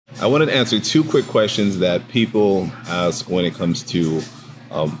I wanted to answer two quick questions that people ask when it comes to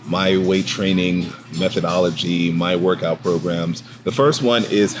my weight training methodology, my workout programs. The first one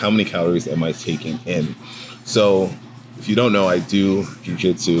is, how many calories am I taking in? So if you don't know, I do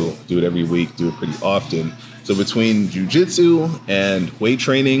jiu-jitsu, do it every week, do it pretty often. So between jiu-jitsu and weight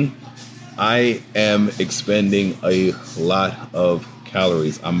training, I am expending a lot of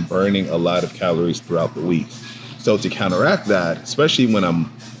calories. I'm burning a lot of calories throughout the week. So to counteract that, especially when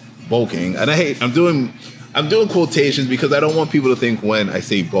I'm bulking, and I'm doing quotations because I don't want people to think when I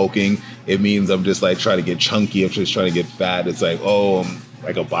say bulking, it means I'm just like trying to get chunky, I'm just trying to get fat. It's like, oh, I'm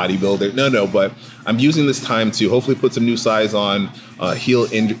like a bodybuilder. No, but I'm using this time to hopefully put some new size on, heal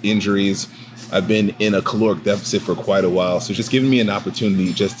injuries. I've been in a caloric deficit for quite a while, so just giving me an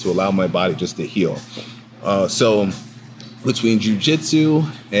opportunity just to allow my body just to heal. So between jiu-jitsu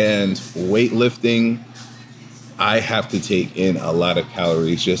and weightlifting, I have to take in a lot of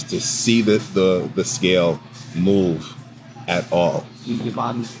calories just to see the scale move at all.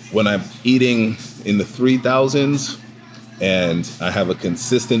 When I'm eating in the 3,000s and I have a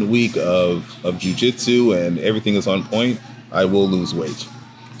consistent week of jiu-jitsu and everything is on point, I will lose weight.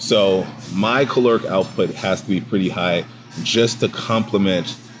 So my caloric output has to be pretty high just to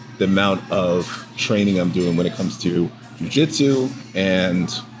complement the amount of training I'm doing when it comes to jiu-jitsu and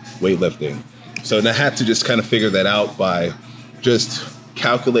weightlifting. So I had to just kind of figure that out by just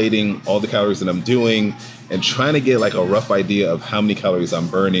calculating all the calories that I'm doing and trying to get like a rough idea of how many calories I'm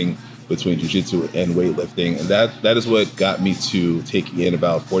burning between jiu-jitsu and weightlifting. And that is what got me to taking in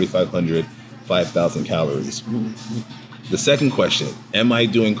about 4,500, 5,000 calories. The second question, am I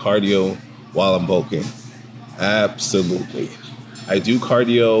doing cardio while I'm bulking? Absolutely. I do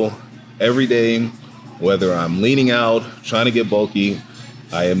cardio every day, whether I'm leaning out, trying to get bulky,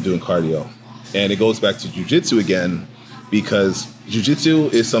 I am doing cardio. And it goes back to jiu-jitsu again, because jiu-jitsu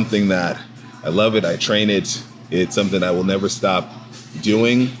is something that I love it, I train it, it's something I will never stop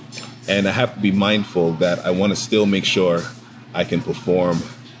doing. And I have to be mindful that I want to still make sure I can perform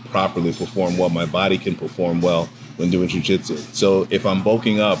properly, perform well, my body can perform well when doing jiu-jitsu. So if I'm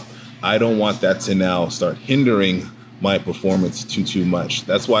bulking up, I don't want that to now start hindering my performance too much.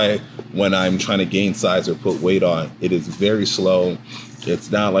 That's why when I'm trying to gain size or put weight on, it is very slow.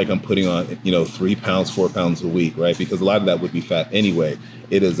 It's not like I'm putting on, 3 pounds, 4 pounds a week, right? Because a lot of that would be fat anyway.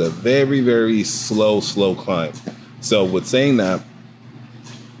 It is a very, very slow climb. So with saying that,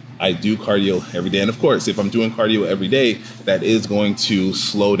 I do cardio every day. And of course, if I'm doing cardio every day, that is going to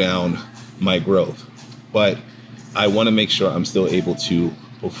slow down my growth. But I want to make sure I'm still able to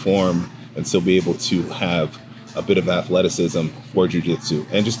perform and still be able to have a bit of athleticism for jiu-jitsu,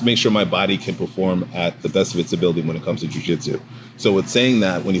 and just to make sure my body can perform at the best of its ability when it comes to jiu-jitsu. So with saying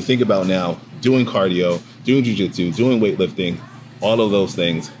that, when you think about now doing cardio, doing jiu-jitsu, doing weightlifting, all of those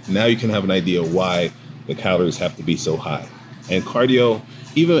things, now you can have an idea why the calories have to be so high. And cardio,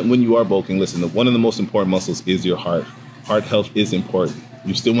 even when you are bulking, listen, one of the most important muscles is your heart. Heart health is important.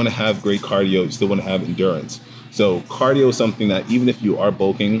 You still want to have great cardio, you still want to have endurance. So cardio is something that even if you are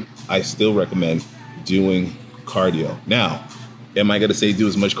bulking, I still recommend doing cardio. Now, am I going to say do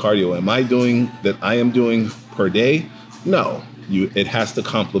as much cardio am I am doing per day? No, it has to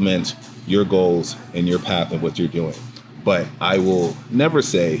complement your goals and your path and what you're doing. But I will never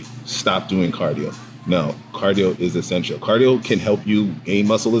say stop doing cardio. No, cardio is essential. Cardio can help you gain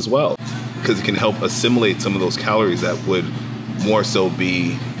muscle as well, because it can help assimilate some of those calories that would more so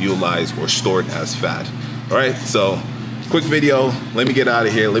be utilized or stored as fat. All right, so quick video. Let me get out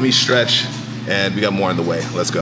of here. Let me stretch, and we got more on the way. Let's go.